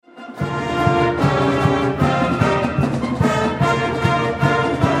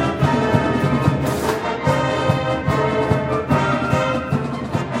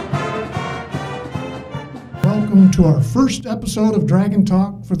to our first episode of Dragon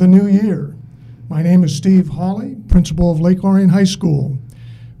Talk for the new year. My name is Steve Hawley, principal of Lake Orion High School.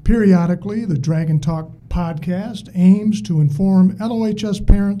 Periodically, the Dragon Talk podcast aims to inform LOHS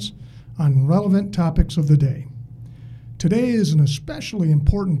parents on relevant topics of the day. Today is an especially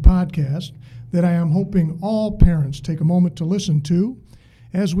important podcast that I am hoping all parents take a moment to listen to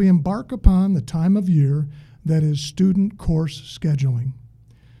as we embark upon the time of year that is student course scheduling.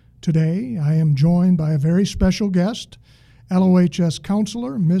 Today, I am joined by a very special guest, LOHS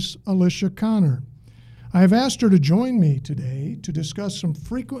counselor, Miss Alicia Connor. I have asked her to join me today to discuss some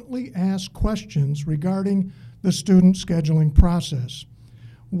frequently asked questions regarding the student scheduling process.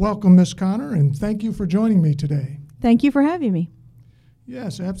 Welcome, Miss Connor, and thank you for joining me today. Thank you for having me.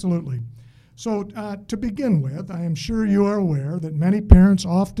 Yes, absolutely. So to begin with, I am sure you are aware that many parents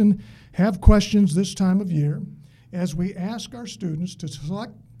often have questions this time of year as we ask our students to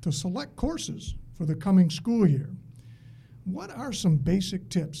select courses for the coming school year. What are some basic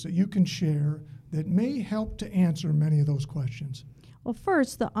tips that you can share that may help to answer many of those questions? Well,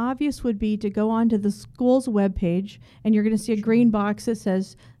 first, the obvious would be to go onto the school's webpage, and you're going to see a green box that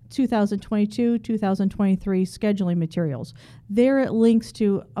says 2022-2023 scheduling materials. There it links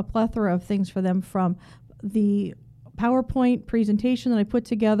to a plethora of things for them, from the PowerPoint presentation that I put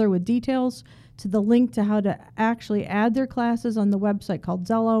together with details to the link to how to actually add their classes on the website called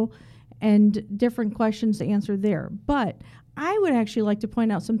Zello, and different questions to answer there. But I would actually like to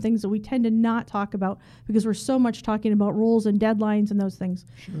point out some things that we tend to not talk about because we're so much talking about rules and deadlines and those things.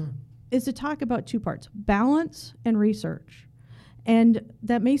 Sure. Is to talk about two parts, balance and research. And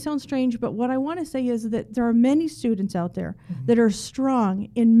that may sound strange, but what I want to say is that there are many students out there that are strong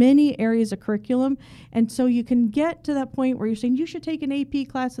in many areas of curriculum. And so you can get to that point where you're saying, you should take an AP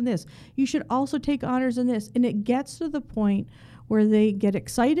class in this. You should also take honors in this. And it gets to the point where they get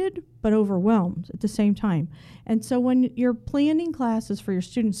excited but overwhelmed at the same time. And so when you're planning classes for your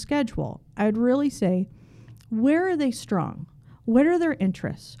student schedule, I would really say, where are they strong? What are their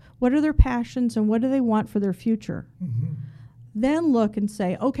interests? What are their passions? And what do they want for their future? Mm-hmm. Then look and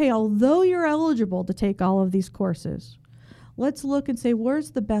say, okay, although you're eligible to take all of these courses, let's look and say,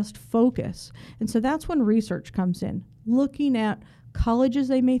 where's the best focus? And so that's when research comes in, looking at colleges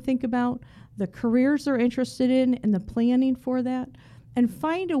they may think about, the careers they're interested in, and the planning for that, and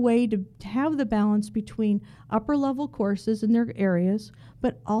find a way to have the balance between upper level courses in their areas,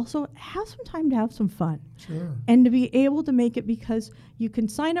 but also have some time to have some fun. Sure. And to be able to make it, because you can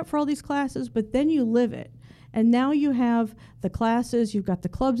sign up for all these classes, but then you live it. And now you have the classes, you've got the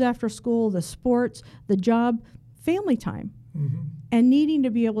clubs after school, the sports, the job, family time, and needing to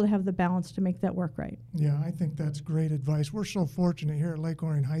be able to have the balance to make that work right. Yeah, I think that's great advice. We're so fortunate here at Lake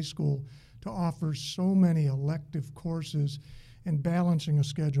Orion High School to offer so many elective courses, and balancing a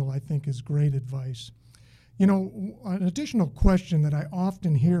schedule, I think, is great advice. You know, an additional question that I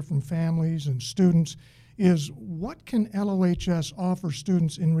often hear from families and students is, what can LOHS offer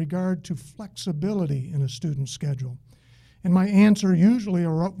students in regard to flexibility in a student's schedule? And my answer usually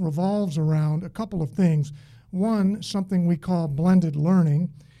revolves around a couple of things. One, something we call blended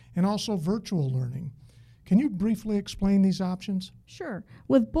learning, and also virtual learning. Can you briefly explain these options? Sure.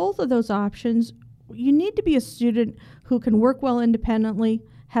 With both of those options, you need to be a student who can work well independently,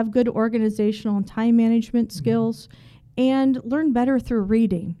 have good organizational and time management skills, and learn better through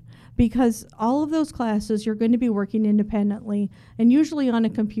reading. Because all of those classes, you're going to be working independently and usually on a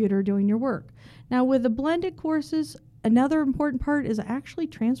computer doing your work. Now, with the blended courses, another important part is actually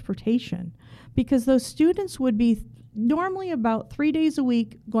transportation, because those students would be normally about 3 days a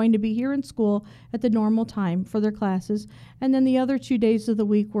week going to be here in school at the normal time for their classes, and then the other 2 days of the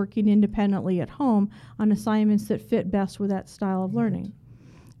week working independently at home on assignments that fit best with that style of learning.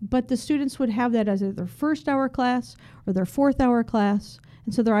 But the students would have that as their first hour class or their fourth hour class.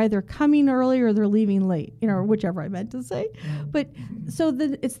 And so they're either coming early or they're leaving late, or whichever I meant to say. But so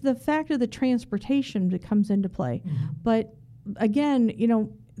it's the fact of the transportation that comes into play. But again,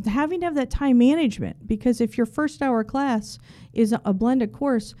 having to have that time management, because if your first hour class is a blended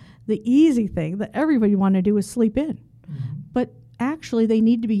course, the easy thing that everybody want to do is sleep in. But actually, they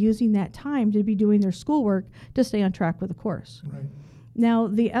need to be using that time to be doing their schoolwork to stay on track with the course. Right. Now,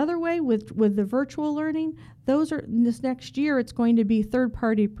 the other way with the virtual learning, those are this next year, it's going to be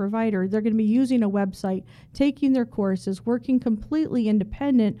third-party provider. They're going to be using a website, taking their courses, working completely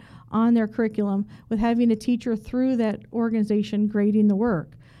independent on their curriculum with having a teacher through that organization grading the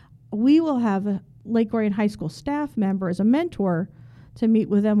work. We will have a Lake Orion High School staff member as a mentor to meet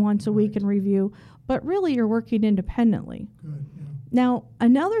with them once a week and review, but really you're working independently. Good, yeah. Now,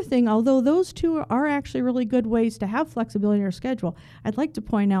 another thing, although those two are actually really good ways to have flexibility in our schedule, I'd like to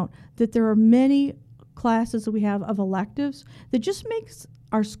point out that there are many classes that we have of electives that just makes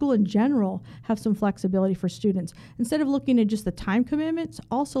our school in general have some flexibility for students. Instead of looking at just the time commitments,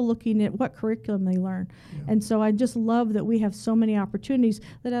 also looking at what curriculum they learn. Yeah. And so I just love that we have so many opportunities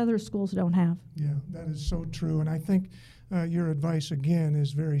that other schools don't have. Yeah, that is so true. And I think your advice, again,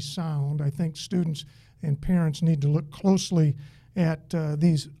 is very sound. I think students and parents need to look closely at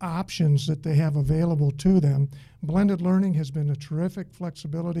these options that they have available to them. Blended learning has been a terrific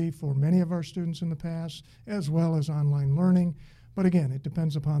flexibility for many of our students in the past, as well as online learning. But again, it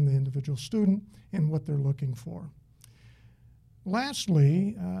depends upon the individual student and what they're looking for.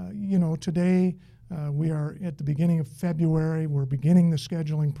 Lastly, today we are at the beginning of February. We're beginning the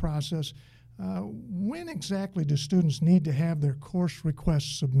scheduling process. When exactly do students need to have their course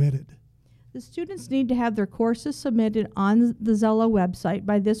requests submitted? The students need to have their courses submitted on the Zello website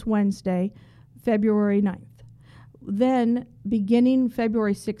by this Wednesday, February 9th. Then, beginning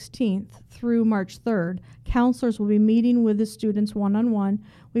February 16th through March 3rd, counselors will be meeting with the students one-on-one.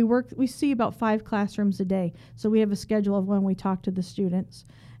 We see about 5 classrooms a day, so we have a schedule of when we talk to the students.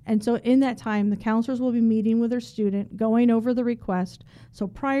 And so in that time, the counselors will be meeting with their student, going over the request. So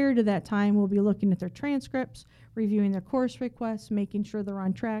prior to that time, we'll be looking at their transcripts, reviewing their course requests, making sure they're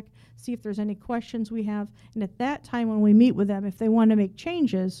on track, see if there's any questions we have. And at that time when we meet with them, if they want to make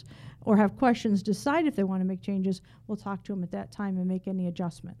changes or have questions, decide if they want to make changes, we'll talk to them at that time and make any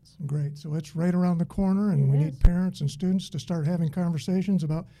adjustments. Great. So it's right around the corner, and we need parents and students to start having conversations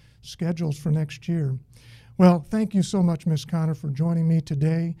about schedules for next year. Well, thank you so much, Ms. Connor, for joining me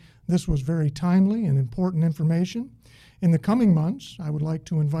today. This was very timely and important information. In the coming months, I would like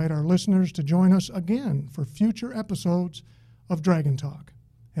to invite our listeners to join us again for future episodes of Dragon Talk.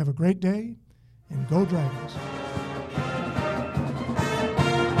 Have a great day, and go Dragons.